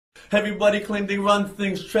Everybody claim they run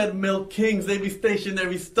things, treadmill kings, they be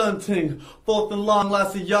stationary stunting. Fourth and long,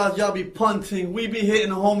 lots of yards, y'all be punting. We be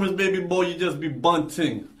hitting homers, baby boy, you just be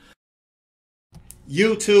bunting.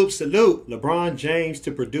 YouTube salute LeBron James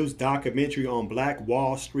to produce documentary on Black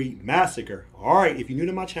Wall Street massacre. Alright, if you're new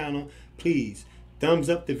to my channel, please thumbs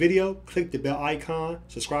up the video, click the bell icon,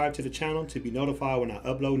 subscribe to the channel to be notified when I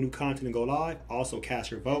upload new content and go live. Also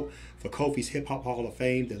cast your vote for Kofi's Hip Hop Hall of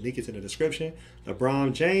Fame. The link is in the description.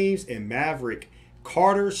 LeBron James and Maverick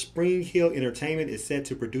Carter Spring Hill Entertainment is set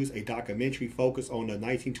to produce a documentary focused on the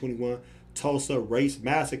 1921 Tulsa Race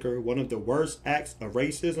Massacre, one of the worst acts of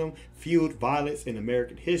racism, fueled violence in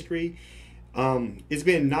American history. It's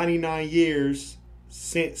been 99 years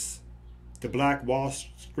since the Black Wall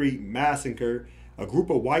Street Massacre. A group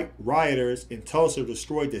of white rioters in Tulsa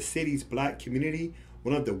destroyed the city's black community,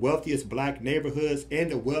 one of the wealthiest black neighborhoods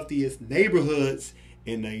and the wealthiest neighborhoods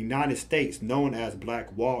in the United States, known as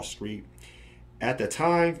Black Wall Street. At the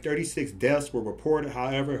time, 36 deaths were reported.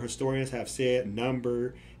 However, historians have said the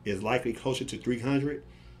number is likely closer to 300.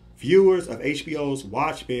 Viewers of HBO's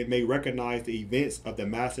Watchmen may recognize the events of the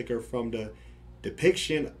massacre from the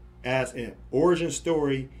depiction as an origin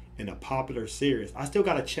story in a popular series. I still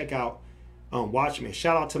got to check out Watchmen.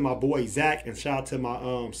 Shout out to my boy Zach and shout out to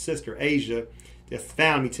my sister Asia that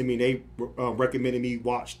found me to me. They recommended me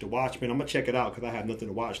watch the Watchmen. I'm gonna check it out because I have nothing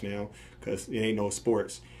to watch now because it ain't no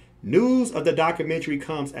sports. News of the documentary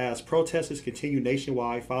comes as protesters continue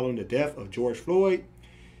nationwide following the death of George Floyd.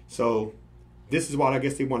 So this is why I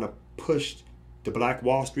guess they want to push the Black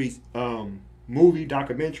Wall Street movie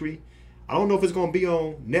documentary. I don't know if it's gonna be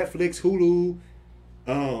on Netflix, Hulu.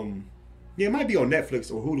 Yeah, it might be on Netflix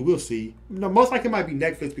or Hulu. We'll see. No, most likely it might be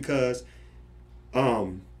Netflix because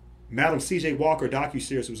Madam C.J. Walker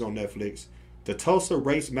docuseries was on Netflix. The Tulsa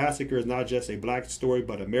Race Massacre is not just a black story,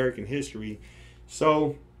 but American history.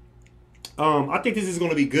 So I think this is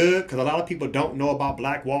going to be good because a lot of people don't know about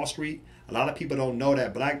Black Wall Street. A lot of people don't know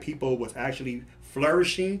that black people was actually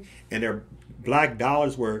flourishing and their black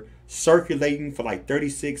dollars were circulating for like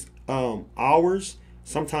 36 hours.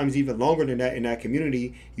 Sometimes even longer than that in that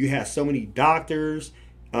community. You had so many doctors,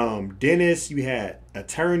 dentists, you had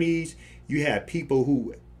attorneys, you had people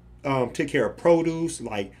who took care of produce,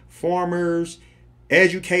 like farmers,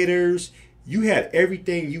 educators. You had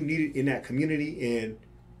everything you needed in that community, and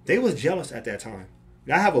they was jealous at that time.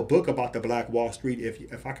 I have a book about the Black Wall Street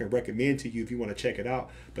if I can recommend to you if you want to check it out.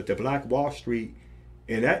 But the Black Wall Street,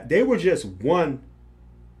 and that they were just one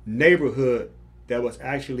neighborhood that was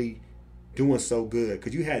actually doing so good,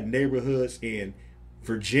 because you had neighborhoods in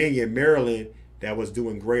Virginia, Maryland that was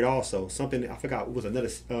doing great also. Something I forgot, it was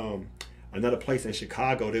another place in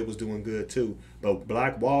Chicago that was doing good too. But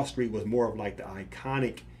Black Wall Street was more of like the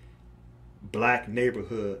iconic black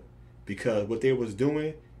neighborhood because what they was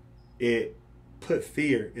doing, it put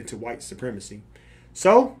fear into white supremacy.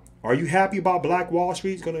 So are you happy about Black Wall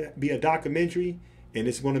Street? It's going to be a documentary and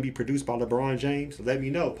it's going to be produced by LeBron James. So let me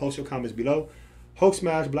know. Post your comments below. Hope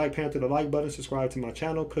smash Black Panther the like button, subscribe to my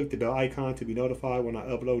channel, click the bell icon to be notified when I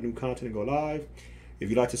upload new content and go live. If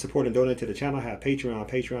you'd like to support and donate to the channel, I have Patreon,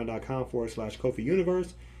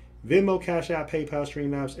 patreon.com/KofiUniverse, Venmo, CashApp, PayPal,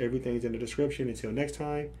 Streamlabs, everything's in the description. Until next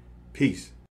time, peace.